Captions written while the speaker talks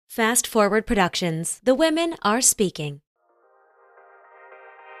Fast Forward Productions. The women are speaking.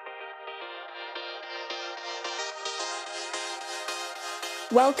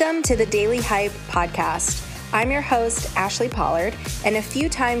 Welcome to the Daily Hype podcast. I'm your host, Ashley Pollard, and a few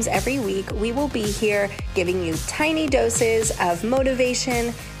times every week, we will be here giving you tiny doses of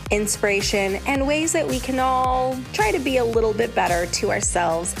motivation, inspiration, and ways that we can all try to be a little bit better to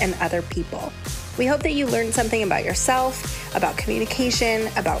ourselves and other people. We hope that you learned something about yourself, about communication,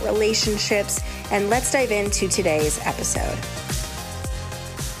 about relationships, and let's dive into today's episode.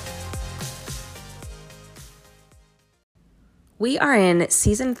 We are in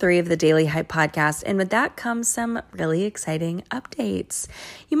season 3 of the Daily Hype podcast, and with that comes some really exciting updates.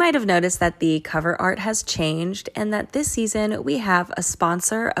 You might have noticed that the cover art has changed and that this season we have a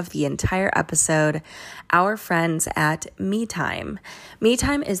sponsor of the entire episode, our friends at MeTime.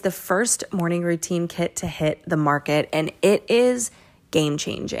 MeTime is the first morning routine kit to hit the market, and it is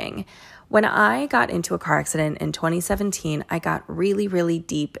game-changing. When I got into a car accident in 2017, I got really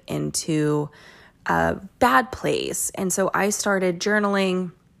deep into a bad place. And so I started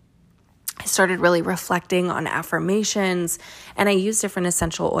journaling. I started really reflecting on affirmations, and I used different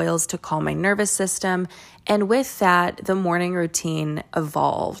essential oils to calm my nervous system. And with that, the morning routine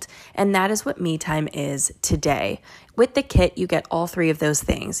evolved. And that is what MeTime is today. With the kit, you get all 3 of those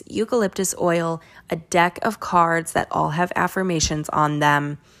things: eucalyptus oil, a deck of cards that all have affirmations on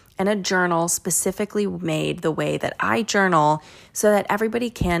them, and a journal specifically made the way that I journal so that everybody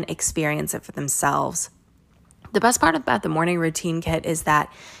can experience it for themselves. The best part about the morning routine kit is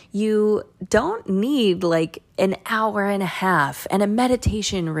that you don't need like an hour and a half and a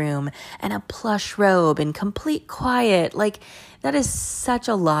meditation room and a plush robe and complete quiet. Like, that is such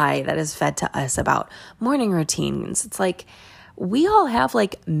a lie that is fed to us about morning routines. It's like, we all have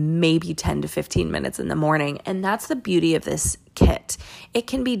like maybe 10 to 15 minutes in the morning, and that's the beauty of this kit. It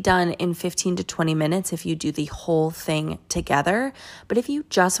can be done in 15 to 20 minutes if you do the whole thing together, but if you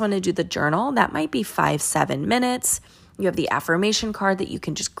just want to do the journal, that might be 5-7 minutes. You have the affirmation card that you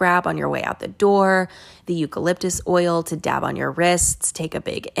can just grab on your way out the door, the eucalyptus oil to dab on your wrists, take a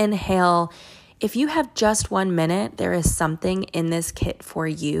big inhale. If you have just 1 minute, there is something in this kit for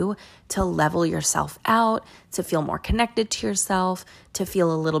you to level yourself out, to feel more connected to yourself, to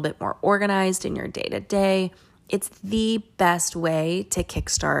feel a little bit more organized in your day-to-day. It's the best way to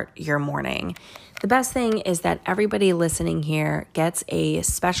kickstart your morning. The best thing is that everybody listening here gets a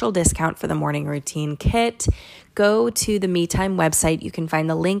special discount for the morning routine kit. Go to the MeTime website. You can find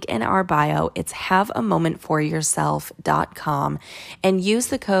the link in our bio. It's haveamomentforyourself.com, and use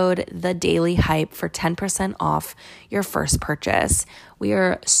the code TheDailyHype for 10% off your first purchase. We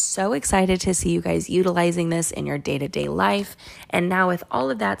are so excited to see you guys utilizing this in your day-to-day life. And now with all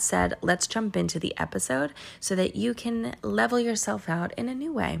of that said, let's jump into the episode so that you can level yourself out in a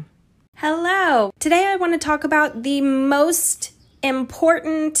new way. Hello. Today I want to talk about the most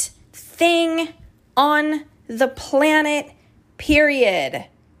important thing on the planet, period.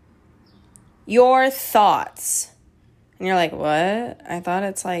 Your thoughts. And you're like, what? I thought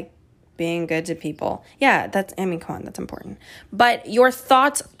it's like being good to people. Yeah, come on, that's important. But your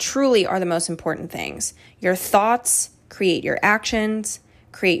thoughts truly are the most important things. Your thoughts create your actions,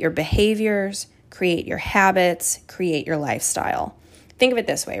 create your behaviors, create your habits, create your lifestyle. Think of it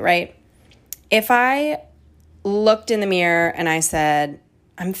this way, right? If I looked in the mirror and I said,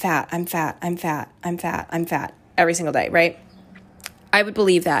 I'm fat every single day, right? I would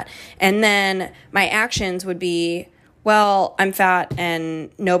believe that. And then my actions would be, well, I'm fat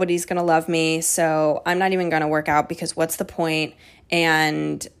and nobody's going to love me, so I'm not even going to work out because what's the point?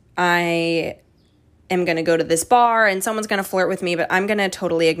 And I am going to go to this bar and someone's going to flirt with me, but I'm going to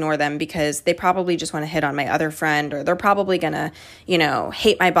totally ignore them because they probably just want to hit on my other friend, or they're probably going to,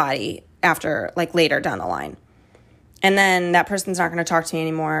 hate my body after, like, later down the line. And then that person's not going to talk to me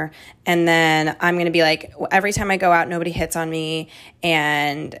anymore. And then I'm going to be like, every time I go out, nobody hits on me.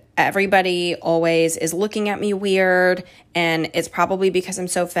 And everybody always is looking at me weird. And it's probably because I'm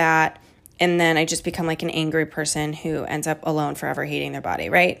so fat. And then I just become like an angry person who ends up alone forever hating their body,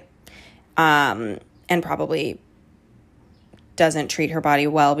 right? And probably doesn't treat her body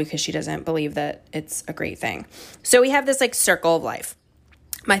well because she doesn't believe that it's a great thing. So we have this like circle of life.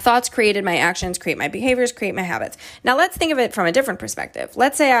 My thoughts created my actions, create my behaviors, create my habits. Now let's think of it from a different perspective.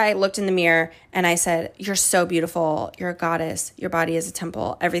 Let's say I looked in the mirror and I said, you're so beautiful. You're a goddess. Your body is a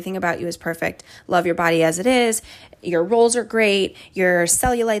temple. Everything about you is perfect. Love your body as it is. Your rolls are great. Your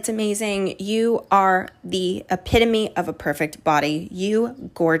cellulite's amazing. You are the epitome of a perfect body.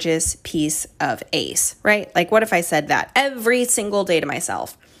 You gorgeous piece of ace, right? Like, what if I said that every single day to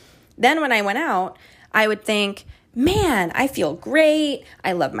myself? Then when I went out, I would think, man, I feel great.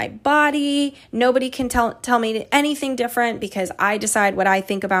 I love my body. Nobody can tell me anything different because I decide what I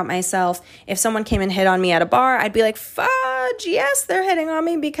think about myself. If someone came and hit on me at a bar, I'd be like, fudge, yes, they're hitting on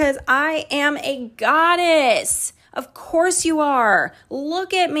me because I am a goddess. Of course you are.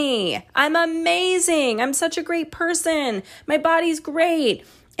 Look at me. I'm amazing. I'm such a great person. My body's great.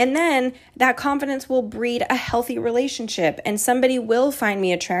 And then that confidence will breed a healthy relationship, and somebody will find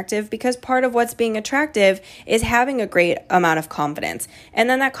me attractive because part of what's being attractive is having a great amount of confidence. And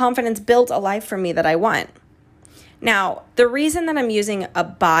then that confidence builds a life for me that I want. Now, the reason that I'm using a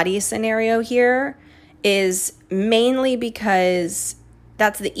body scenario here is mainly because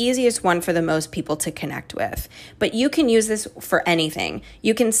that's the easiest one for the most people to connect with. But you can use this for anything.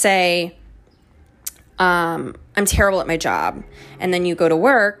 You can say, I'm terrible at my job. And then you go to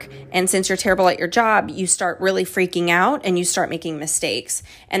work, and since you're terrible at your job, you start really freaking out and you start making mistakes.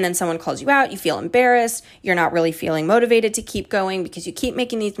 And then someone calls you out, you feel embarrassed, you're not really feeling motivated to keep going because you keep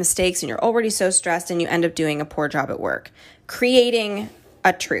making these mistakes and you're already so stressed and you end up doing a poor job at work, creating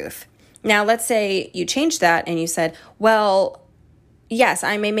a truth. Now, let's say you changed that and you said, well, yes,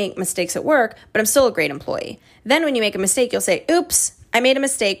 I may make mistakes at work, but I'm still a great employee. Then when you make a mistake, you'll say, oops, I made a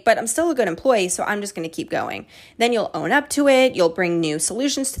mistake, but I'm still a good employee, so I'm just going to keep going. Then you'll own up to it. You'll bring new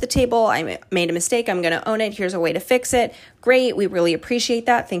solutions to the table. I made a mistake. I'm going to own it. Here's a way to fix it. Great. We really appreciate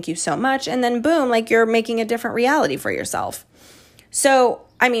that. Thank you so much. And then boom, like you're making a different reality for yourself. So,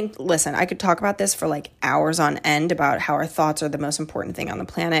 I mean, listen, I could talk about this for like hours on end about how our thoughts are the most important thing on the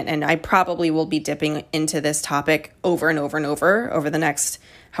planet. And I probably will be dipping into this topic over and over and over the next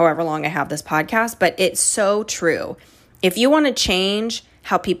however long I have this podcast. But it's so true. If you want to change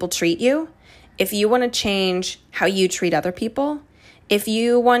how people treat you, if you want to change how you treat other people, if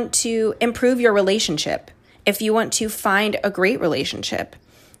you want to improve your relationship, if you want to find a great relationship,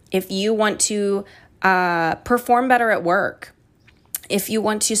 if you want to perform better at work, if you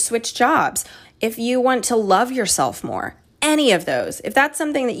want to switch jobs, if you want to love yourself more, any of those, if that's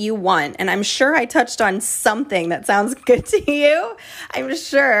something that you want, and I'm sure I touched on something that sounds good to you, I'm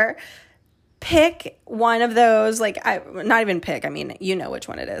sure. Pick one of those, not even pick, I mean, you know which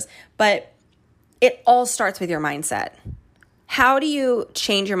one it is, but it all starts with your mindset. How do you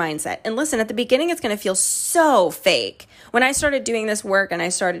change your mindset? And listen, at the beginning, it's going to feel so fake. When I started doing this work and I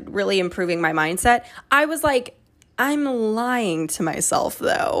started really improving my mindset, I was like, I'm lying to myself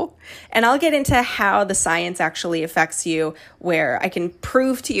though. And I'll get into how the science actually affects you, where I can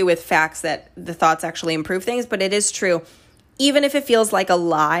prove to you with facts that the thoughts actually improve things, but it is true. Even if it feels like a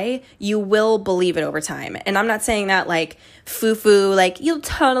lie, you will believe it over time. And I'm not saying that like foo-foo, like you'll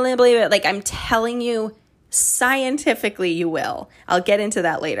totally believe it. Like I'm telling you, scientifically you will. I'll get into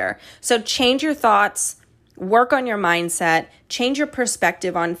that later. So change your thoughts, work on your mindset, change your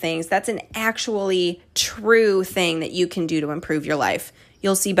perspective on things. That's an actually true thing that you can do to improve your life.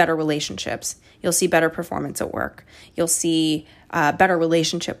 You'll see better relationships. You'll see better performance at work. You'll see better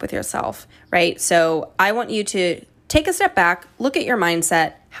relationship with yourself, right? So I want you to take a step back, look at your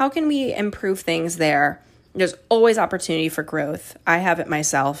mindset. How can we improve things there? There's always opportunity for growth. I have it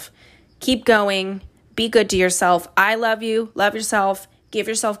myself. Keep going. Be good to yourself. I love you. Love yourself. Give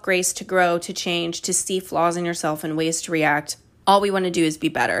yourself grace to grow, to change, to see flaws in yourself and ways to react. All we want to do is be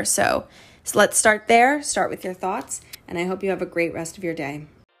better. So let's start there. Start with your thoughts. And I hope you have a great rest of your day.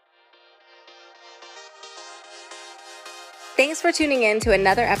 Thanks for tuning in to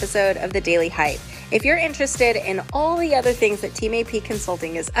another episode of The Daily Hype. If you're interested in all the other things that Team AP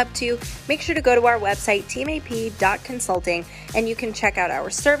Consulting is up to, make sure to go to our website, teamap.consulting, and you can check out our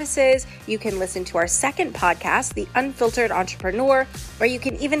services. You can listen to our second podcast, The Unfiltered Entrepreneur, or you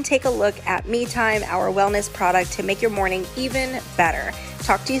can even take a look at Me Time, our wellness product to make your morning even better.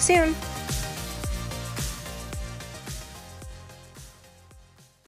 Talk to you soon.